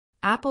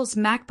Apple's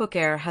MacBook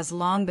Air has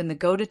long been the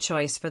go-to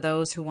choice for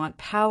those who want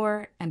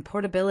power and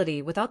portability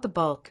without the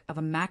bulk of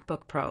a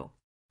MacBook Pro.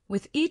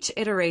 With each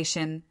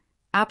iteration,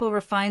 Apple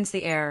refines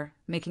the Air,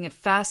 making it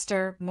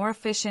faster, more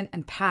efficient,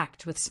 and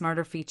packed with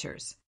smarter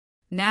features.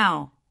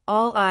 Now,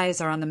 all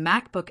eyes are on the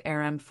MacBook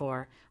Air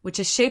M4, which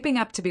is shaping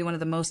up to be one of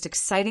the most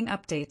exciting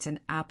updates in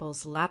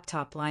Apple's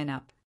laptop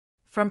lineup.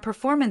 From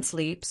performance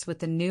leaps with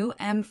the new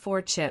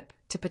M4 chip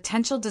to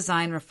potential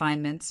design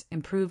refinements,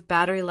 improved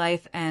battery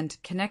life, and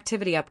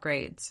connectivity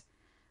upgrades,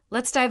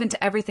 let's dive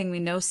into everything we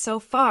know so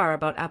far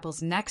about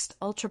Apple's next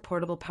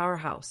ultra-portable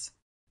powerhouse.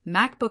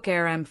 MacBook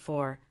Air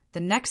M4, the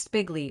next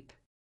big leap.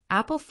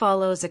 Apple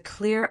follows a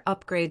clear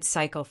upgrade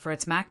cycle for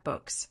its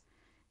MacBooks,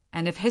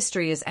 and if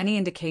history is any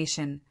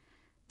indication,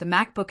 the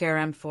MacBook Air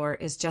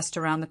M4 is just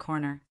around the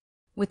corner.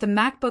 With the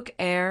MacBook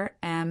Air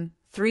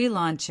M3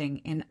 launching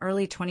in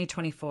early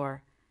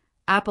 2024,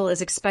 Apple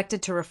is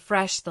expected to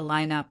refresh the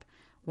lineup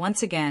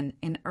once again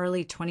in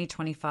early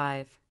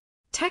 2025.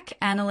 Tech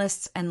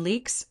analysts and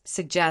leaks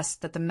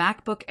suggest that the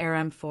MacBook Air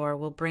M4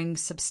 will bring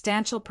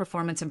substantial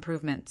performance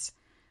improvements,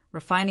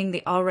 refining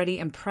the already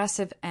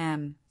impressive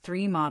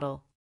M3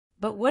 model.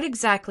 But what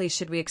exactly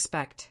should we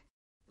expect?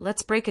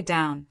 Let's break it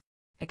down.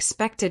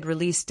 Expected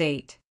release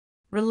date.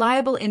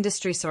 Reliable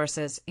industry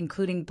sources,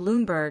 including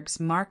Bloomberg's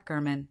Mark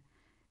Gurman,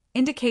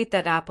 indicate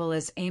that Apple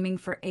is aiming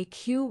for a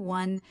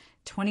Q1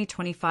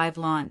 2025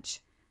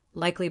 launch,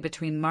 likely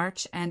between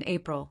March and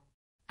April.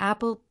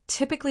 Apple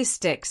typically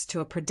sticks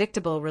to a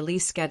predictable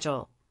release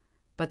schedule,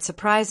 but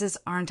surprises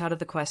aren't out of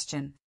the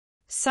question.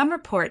 Some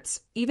reports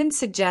even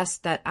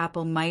suggest that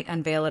Apple might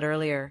unveil it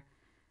earlier,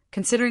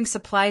 considering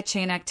supply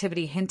chain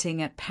activity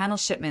hinting at panel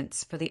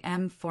shipments for the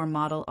M4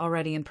 model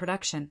already in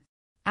production.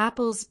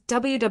 Apple's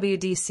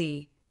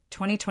WWDC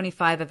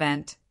 2025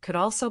 event could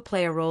also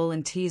play a role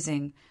in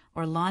teasing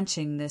or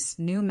launching this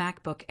new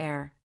MacBook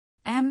Air.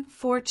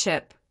 M4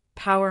 chip,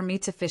 power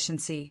meets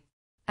efficiency.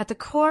 At the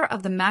core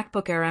of the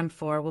MacBook Air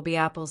M4 will be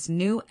Apple's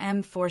new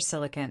M4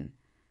 silicon,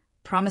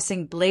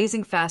 promising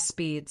blazing fast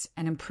speeds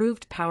and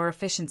improved power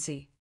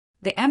efficiency.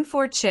 The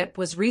M4 chip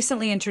was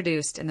recently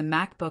introduced in the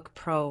MacBook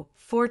Pro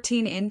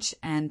 14-inch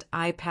and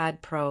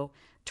iPad Pro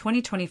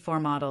 2024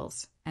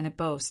 models, and it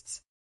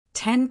boasts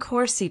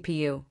 10-core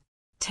CPU,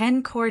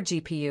 10-core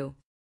GPU,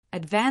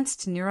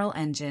 advanced neural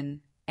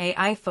engine,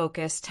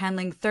 AI-focused,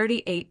 handling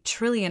 38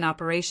 trillion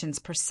operations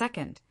per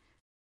second.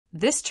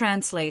 This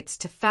translates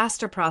to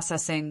faster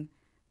processing,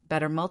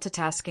 better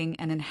multitasking,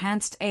 and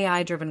enhanced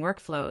AI-driven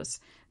workflows,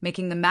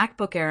 making the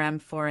MacBook Air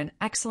M4 an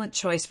excellent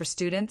choice for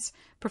students,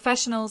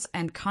 professionals,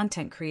 and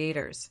content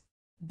creators.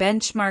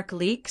 Benchmark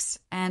leaks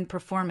and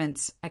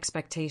performance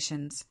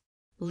expectations.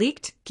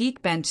 Leaked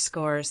Geekbench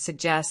scores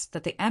suggest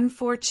that the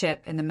M4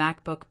 chip in the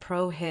MacBook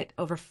Pro hit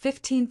over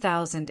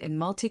 15,000 in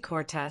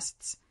multi-core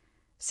tests,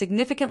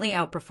 significantly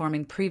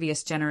outperforming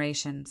previous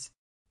generations.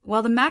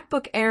 While the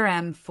MacBook Air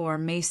M4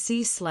 may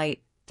see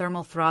slight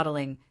thermal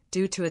throttling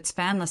due to its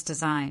fanless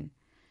design,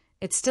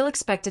 it's still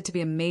expected to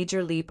be a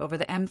major leap over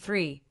the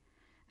M3,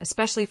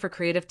 especially for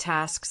creative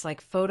tasks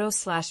like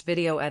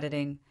photo/video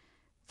editing,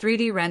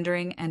 3D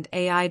rendering, and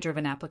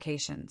AI-driven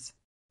applications.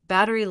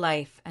 Battery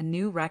life, a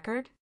new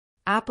record?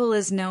 Apple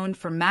is known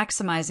for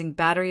maximizing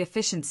battery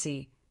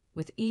efficiency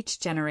with each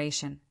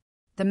generation.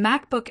 The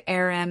MacBook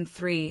Air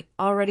M3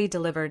 already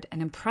delivered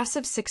an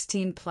impressive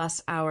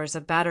 16+ hours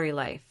of battery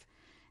life,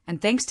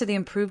 and thanks to the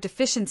improved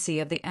efficiency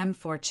of the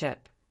M4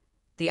 chip,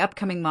 the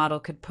upcoming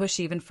model could push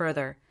even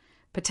further,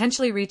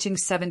 potentially reaching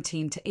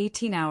 17 to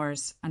 18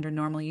 hours under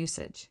normal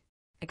usage.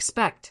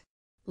 Expect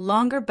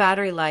longer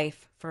battery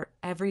life for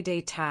everyday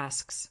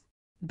tasks,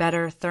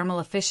 better thermal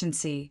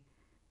efficiency,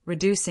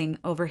 reducing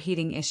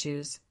overheating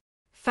issues,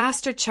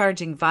 faster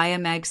charging via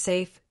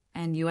MagSafe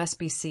and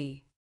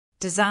USB-C.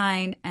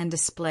 Design and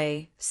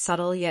display,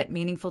 subtle yet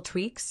meaningful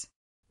tweaks?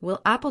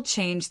 Will Apple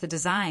change the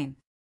design?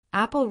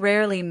 Apple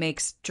rarely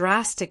makes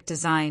drastic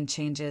design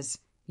changes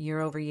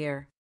year over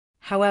year.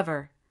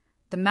 However,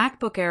 the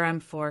MacBook Air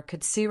M4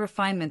 could see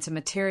refinements in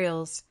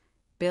materials,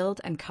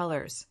 build, and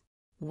colors.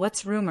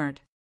 What's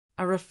rumored?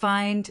 A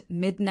refined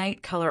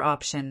midnight color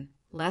option,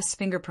 less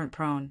fingerprint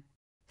prone,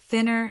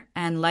 thinner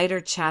and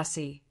lighter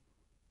chassis,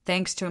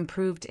 thanks to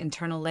improved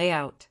internal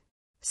layout,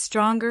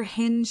 stronger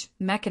hinge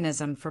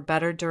mechanism for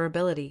better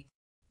durability,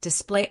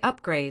 display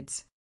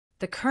upgrades.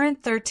 The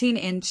current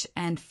 13-inch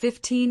and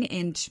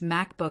 15-inch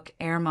MacBook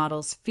Air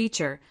models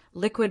feature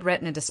liquid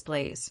retina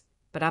displays,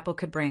 but Apple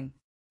could bring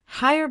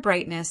higher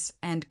brightness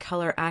and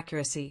color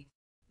accuracy,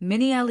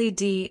 mini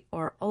LED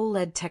or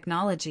OLED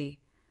technology,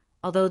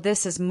 although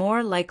this is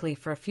more likely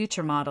for a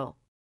future model.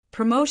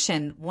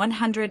 Promotion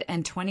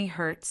 120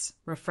 Hz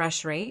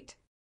refresh rate?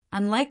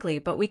 Unlikely,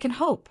 but we can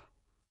hope.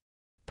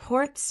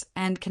 Ports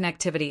and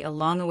connectivity, a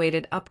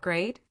long-awaited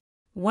upgrade?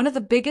 One of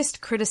the biggest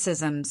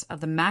criticisms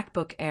of the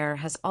MacBook Air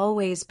has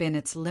always been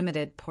its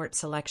limited port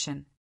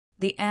selection.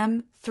 The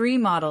M3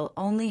 model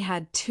only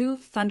had 2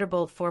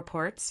 Thunderbolt 4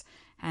 ports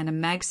and a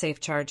MagSafe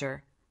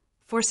charger,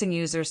 forcing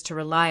users to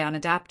rely on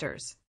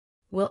adapters.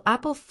 Will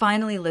Apple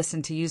finally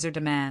listen to user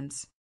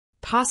demands?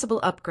 Possible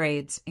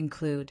upgrades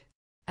include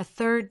a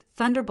third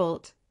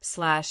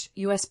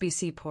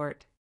Thunderbolt/USB-C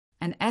port,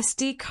 an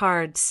SD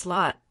card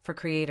slot for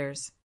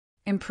creators,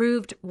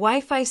 improved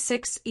Wi-Fi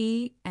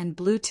 6E and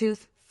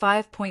Bluetooth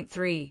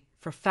 5.3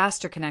 for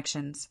faster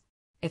connections.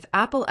 If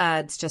Apple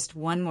adds just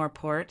one more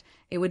port,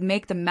 it would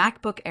make the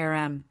MacBook Air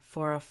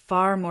M4 a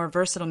far more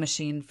versatile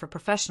machine for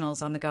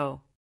professionals on the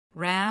go.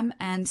 RAM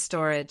and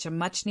storage, a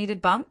much-needed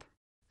bump?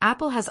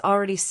 Apple has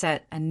already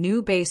set a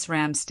new base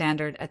RAM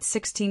standard at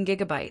 16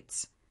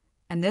 gigabytes,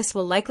 and this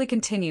will likely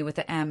continue with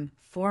the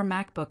M4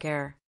 MacBook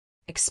Air.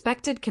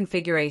 Expected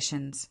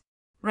configurations: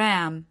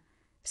 RAM,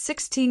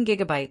 16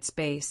 gigabytes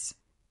base,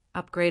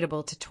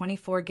 upgradable to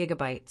 24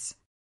 gigabytes.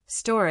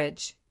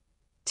 Storage,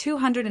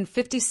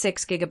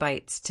 256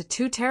 gigabytes to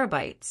 2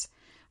 terabytes,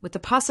 with the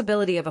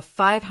possibility of a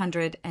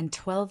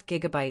 512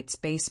 gigabytes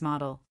base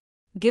model.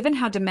 Given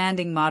how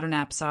demanding modern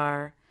apps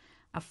are,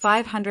 a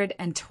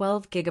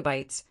 512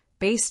 gigabytes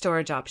base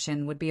storage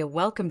option would be a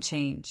welcome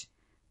change,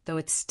 though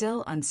it's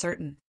still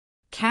uncertain.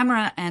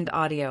 Camera and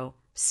audio,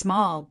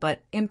 small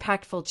but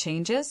impactful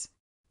changes?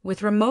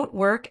 With remote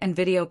work and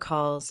video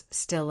calls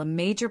still a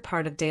major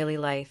part of daily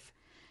life,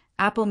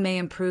 Apple may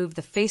improve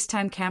the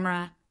FaceTime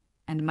camera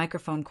and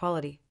microphone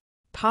quality.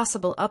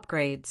 Possible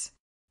upgrades: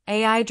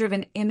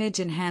 AI-driven image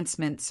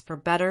enhancements for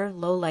better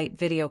low-light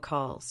video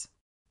calls.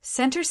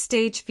 Center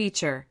stage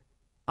feature,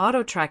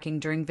 auto-tracking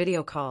during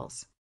video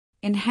calls.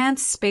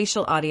 Enhanced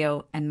spatial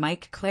audio and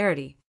mic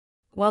clarity.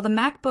 While the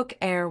MacBook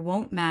Air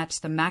won't match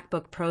the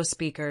MacBook Pro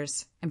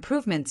speakers,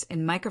 improvements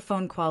in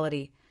microphone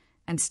quality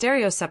and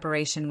stereo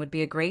separation would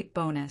be a great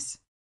bonus.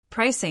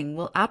 Pricing: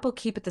 will Apple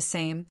keep it the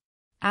same?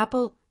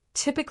 Apple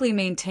typically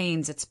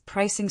maintains its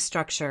pricing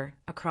structure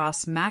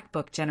across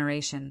MacBook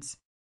generations.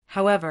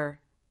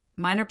 However,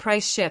 minor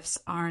price shifts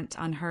aren't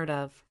unheard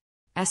of.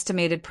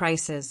 Estimated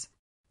prices: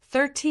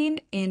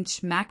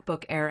 13-inch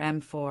MacBook Air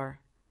M4,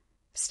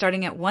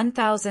 starting at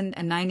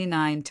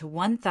 $1,099 to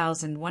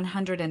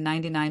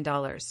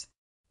 $1,199.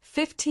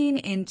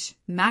 15-inch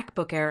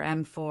MacBook Air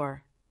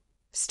M4,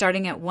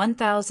 starting at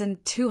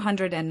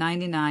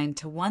 $1,299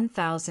 to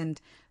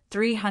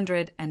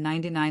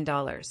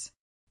 $1,399.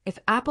 If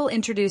Apple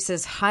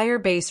introduces higher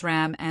base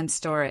RAM and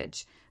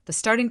storage, the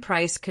starting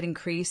price could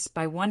increase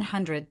by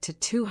 $100 to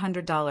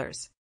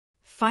 $200.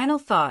 Final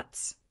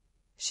thoughts: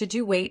 should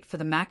you wait for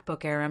the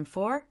MacBook Air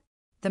M4?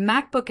 The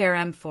MacBook Air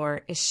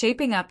M4 is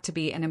shaping up to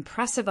be an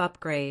impressive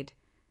upgrade,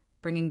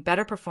 bringing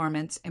better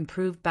performance,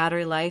 improved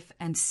battery life,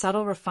 and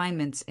subtle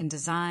refinements in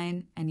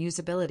design and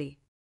usability.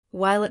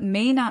 While it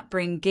may not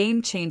bring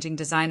game-changing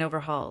design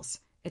overhauls,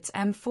 its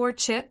M4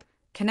 chip,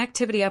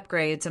 connectivity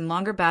upgrades, and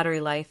longer battery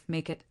life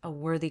make it a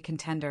worthy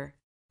contender.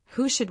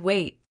 Who should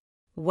wait?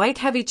 White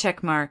heavy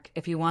checkmark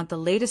if you want the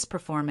latest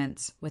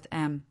performance with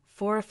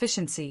M4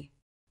 efficiency.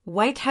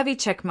 White heavy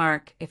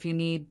checkmark if you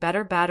need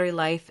better battery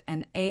life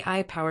and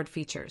AI-powered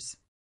features.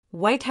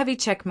 White heavy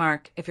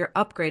checkmark if you're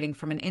upgrading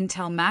from an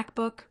Intel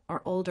MacBook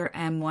or older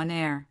M1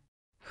 Air.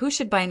 Who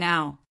should buy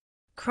now?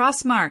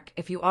 Cross mark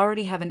if you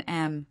already have an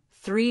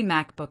M3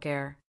 MacBook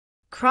Air.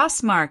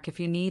 Cross mark if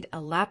you need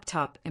a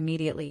laptop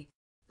immediately.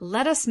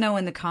 Let us know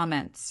in the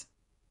comments.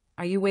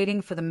 Are you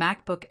waiting for the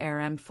MacBook Air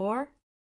M4?